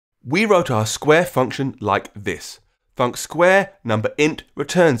We wrote our square function like this. Func square number int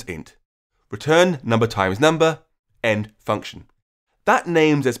returns int. Return number times number, end function. That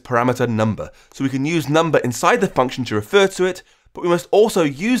names its parameter number, so we can use number inside the function to refer to it, but we must also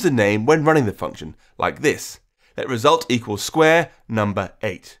use the name when running the function, like this. Let result equals square number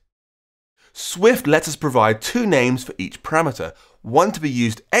 8. Swift lets us provide two names for each parameter, one to be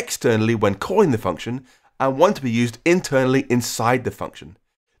used externally when calling the function, and one to be used internally inside the function.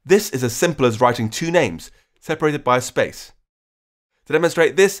 This is as simple as writing two names, separated by a space. To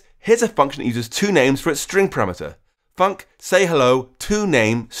demonstrate this, here's a function that uses two names for its string parameter. Func say hello to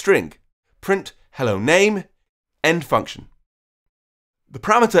name string. Print hello name, end function. The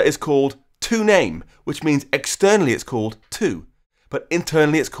parameter is called toName, which means externally it's called to, but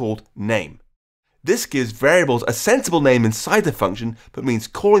internally it's called name. This gives variables a sensible name inside the function, but means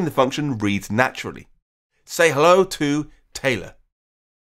calling the function reads naturally. Say hello to Taylor.